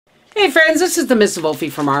Hey friends, this is the Mrs. Wolfie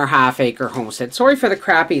from our half-acre homestead. Sorry for the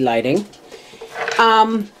crappy lighting.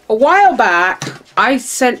 A while back, I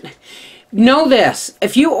sent... Know this,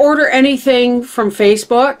 if you order anything from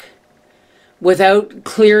Facebook without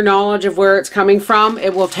clear knowledge of where it's coming from,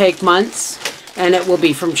 it will take months and it will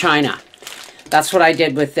be from China. That's what I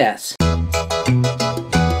did with this.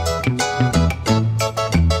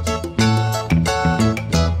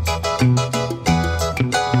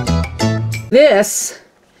 This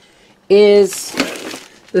is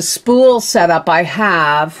the spool setup I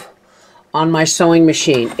have on my sewing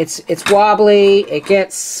machine. It's wobbly, it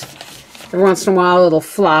gets, every once in a while it'll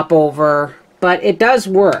flop over, but it does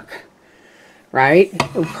work, right?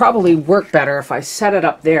 It would probably work better if I set it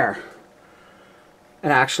up there. It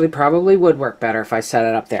actually probably would work better if I set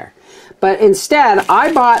it up there. But instead,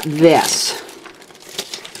 I bought this.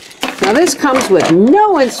 Now this comes with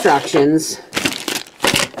no instructions.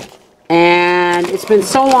 And it's been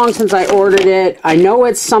so long since I ordered it. I know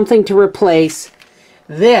it's something to replace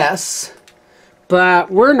this,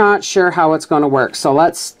 but we're not sure how it's going to work. So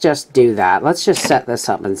let's just do that. Let's just set this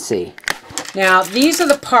up and see. Now, these are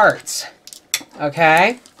the parts,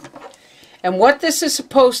 okay? And what this is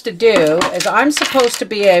supposed to do is I'm supposed to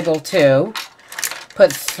be able to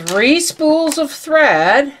put 3 spools of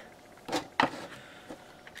thread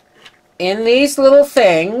in these little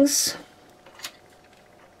things.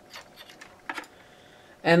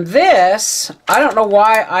 And this, I don't know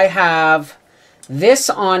why I have this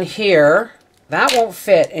on here. That won't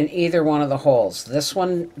fit in either one of the holes. This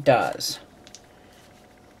one does.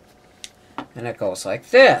 And it goes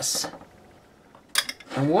like this.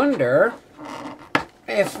 I wonder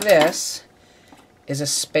if this is a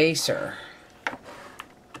spacer.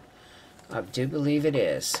 I do believe it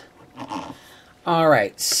is.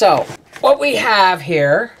 Alright, so what we have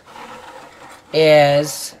here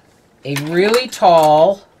is a really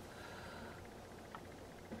tall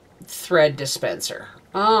thread dispenser.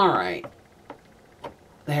 Alright.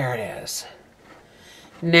 There it is.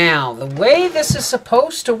 Now, the way this is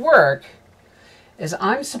supposed to work is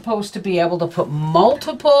I'm supposed to be able to put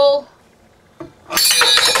multiple...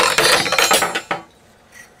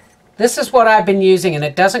 This is what I've been using, and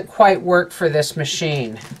it doesn't quite work for this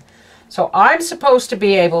machine. So I'm supposed to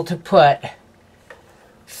be able to put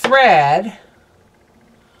thread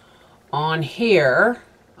on here.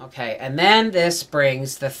 Okay, and then this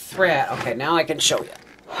brings the thread. Okay, now I can show you.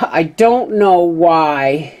 I don't know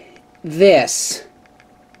why this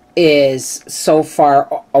is so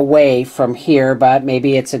far away from here, but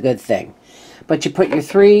maybe it's a good thing. But you put your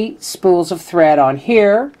 3 spools of thread on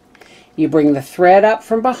here, you bring the thread up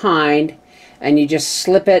from behind, and you just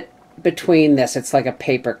slip it between this. It's like a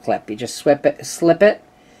paper clip. You just slip it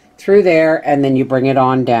through there, and then you bring it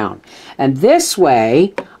on down. And this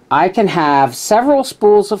way, I can have several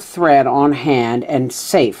spools of thread on hand and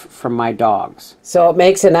safe from my dogs. So it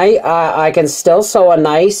makes a nice, I can still sew a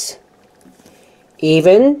nice,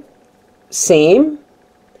 even seam.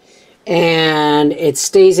 And it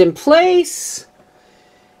stays in place.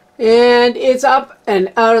 And it's up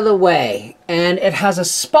and out of the way. And it has a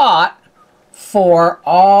spot for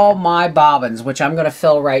all my bobbins, which I'm going to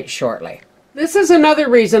fill right shortly. This is another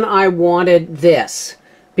reason I wanted this,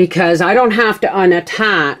 because I don't have to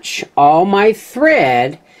unattach all my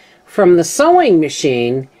thread from the sewing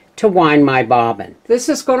machine to wind my bobbin. This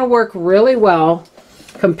is going to work really well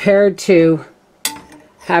compared to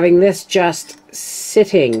having this just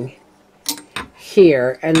sitting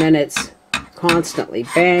here and then it's constantly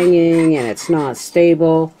banging and it's not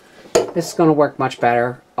stable. This is going to work much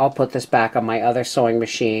better. I'll put this back on my other sewing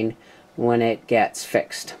machine when it gets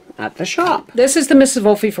fixed at the shop. This is the Mrs.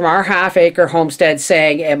 Wolfie from our half-acre homestead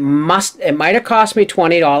saying it might have cost me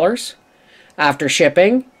 $20 after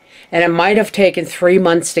shipping, and it might have taken 3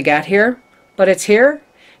 months to get here, but it's here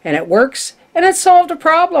and it works and it solved a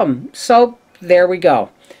problem. So there we go.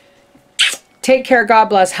 Take care, God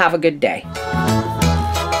bless, have a good day.